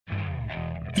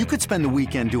You could spend the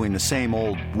weekend doing the same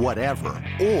old whatever,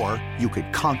 or you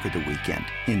could conquer the weekend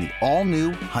in the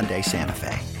all-new Hyundai Santa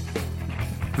Fe.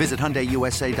 Visit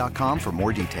HyundaiUSA.com for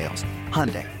more details.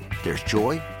 Hyundai, there's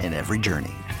joy in every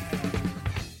journey.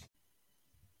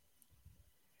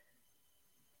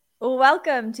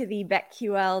 Welcome to the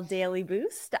BetQL Daily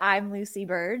Boost. I'm Lucy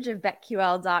Burge of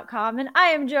BetQL.com, and I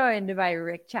am joined by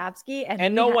Rick Chapsky.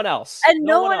 And no one else. And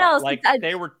no one else. Like,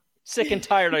 they were sick and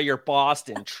tired of your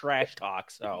Boston trash talk,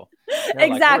 so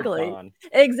exactly. Like,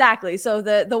 exactly. So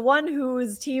the one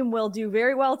whose team will do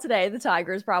very well today, the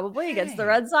Tigers, probably against the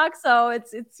Red Sox. So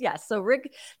it's yes. So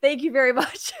Rick, thank you very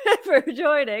much for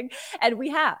joining. And we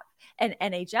have an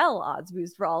NHL odds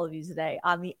boost for all of you today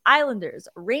on the Islanders,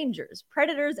 Rangers,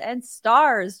 Predators, and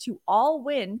Stars to all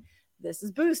win. This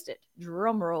is boosted,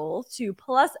 drum roll, to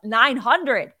plus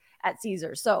 900 at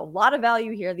Caesars. So a lot of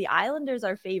value here. The Islanders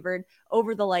are favored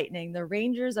over the Lightning. The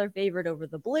Rangers are favored over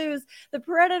the Blues. The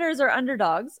Predators are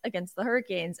underdogs against the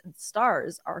Hurricanes, and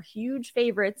Stars are huge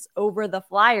favorites over the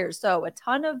Flyers. So a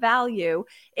ton of value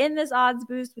in this odds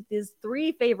boost with these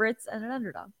three favorites and an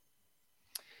underdog.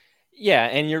 Yeah,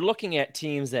 and you're looking at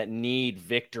teams that need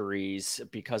victories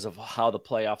because of how the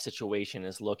playoff situation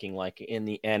is looking like in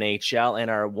the NHL.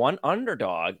 And our one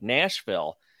underdog,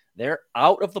 Nashville, they're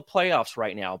out of the playoffs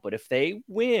right now. But if they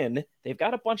win, they've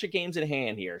got a bunch of games in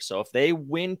hand here. So if they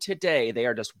win today, they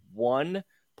are just 1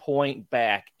 point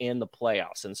back in the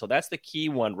playoffs. And so that's the key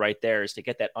one right there, is to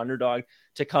get that underdog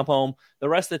to come home. The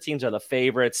rest of the teams are the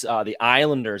favorites. The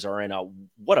Islanders are in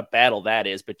what a battle that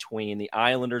is between the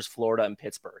Islanders, Florida, and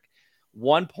Pittsburgh.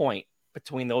 1 point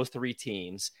between those three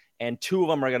teams, and two of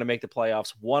them are going to make the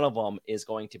playoffs. One of them is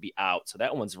going to be out. So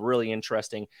that one's really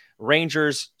interesting.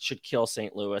 Rangers should kill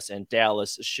St. Louis, and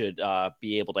Dallas should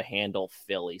be able to handle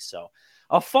Philly. So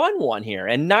a fun one here.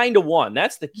 And 9-1.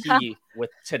 That's the key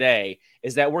with today,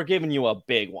 is that we're giving you a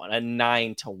big one, a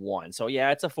 9-1. So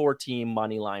yeah, it's a 4-team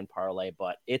money line parlay,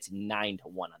 but it's 9-1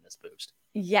 on this boost.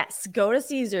 Yes, go to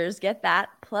Caesars, get that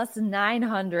plus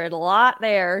 900, a lot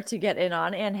there to get in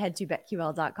on, and head to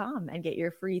BetQL.com and get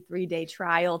your free 3-day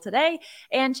trial today,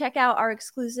 and check out our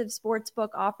exclusive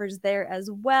sportsbook offers there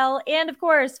as well. And of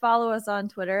course, follow us on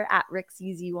Twitter at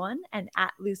RicksEasy1 and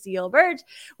at Lucille Burge.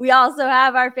 We also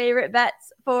have our favorite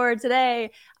bets for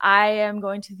today. I am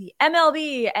going to the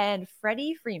MLB and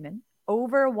Freddie Freeman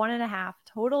over 1.5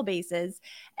 total bases,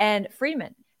 and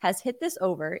Freeman has hit this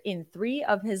over in 3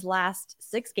 of his last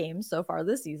 6 games so far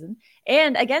this season.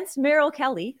 And against Merrill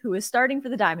Kelly, who is starting for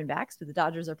the Diamondbacks, who the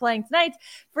Dodgers are playing tonight,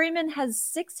 Freeman has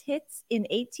 6 hits in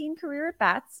 18 career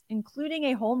at-bats, including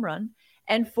a home run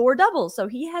and 4 doubles. So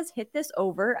he has hit this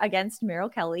over against Merrill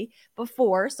Kelly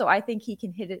before. So I think he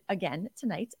can hit it again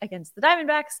tonight against the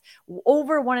Diamondbacks,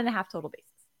 over 1.5 total bases.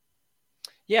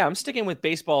 Yeah, I'm sticking with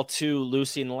baseball too,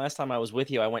 Lucy. And the last time I was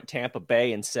with you, I went Tampa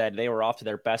Bay and said they were off to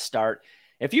their best start.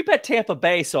 If you bet Tampa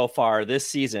Bay so far this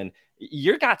season,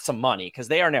 you got some money, because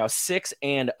they are now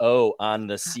 6-0 on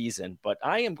the season. But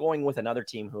I am going with another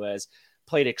team who has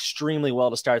played extremely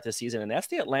well to start this season, and that's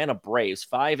the Atlanta Braves,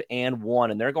 5-1,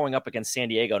 and they're going up against San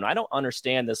Diego. And I don't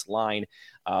understand this line.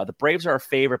 The Braves are a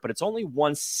favorite, but it's only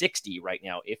 160 right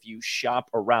now if you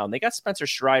shop around. They got Spencer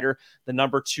Strider, the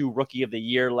number 2 rookie of the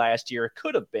year last year.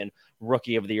 Could have been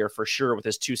rookie of the year for sure with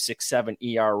his 2.67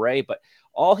 ERA, but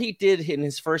all he did in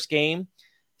his first game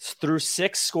through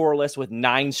 6 scoreless with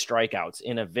 9 strikeouts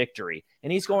in a victory.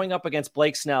 And he's going up against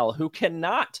Blake Snell, who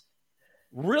cannot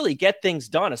really get things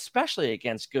done, especially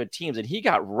against good teams. And he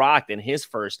got rocked in his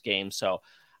first game. So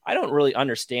I don't really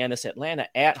understand this. Atlanta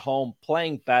at home,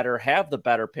 playing better, have the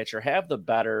better pitcher, have the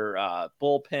better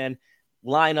bullpen.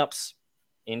 Lineups,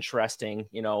 interesting.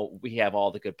 You know, we have all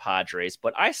the good Padres,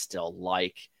 but I still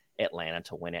like Atlanta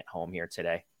to win at home here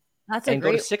today. That's and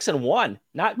go to 6-1,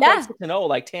 not quite 6-0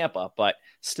 like Tampa, but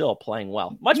still playing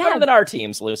well. Much better than our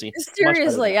teams, Lucy.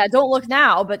 Seriously, yeah. Don't look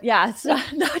now, but yeah, it's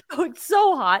not going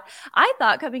so hot. I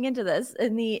thought coming into this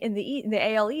in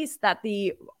the AL East that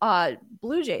the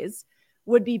Blue Jays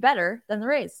would be better than the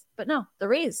Rays, but no, the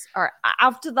Rays are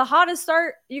after the hottest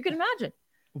start you can imagine.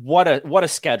 What a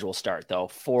schedule start though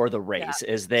for the Rays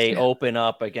is they open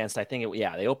up against,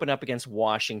 they open up against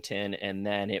Washington, and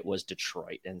then it was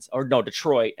Detroit and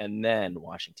then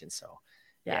Washington. So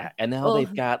and now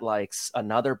they've got like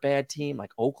another bad team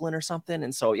like Oakland or something.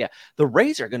 And so the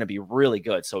Rays are going to be really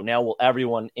good. So now will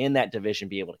everyone in that division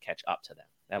be able to catch up to them?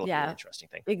 That'll be an interesting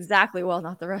thing. Exactly. Well,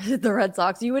 not the Red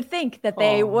Sox. You would think that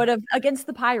they would have, against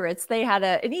the Pirates, they had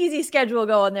an easy schedule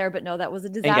going there, but no, that was a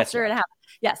disaster. And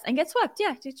yes, and get swept.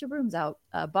 Yeah, get your brooms out.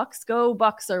 Bucks go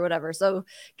Bucks or whatever. So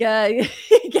get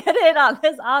in on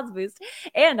this odds boost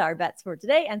and our bets for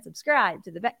today, and subscribe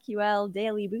to the BetQL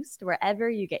Daily Boost wherever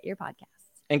you get your podcasts.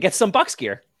 And get some Bucks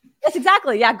gear. Yes,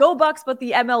 exactly. Yeah, go Bucks, but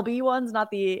the MLB ones,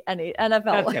 not the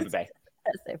NFL ones. Tampa Bay.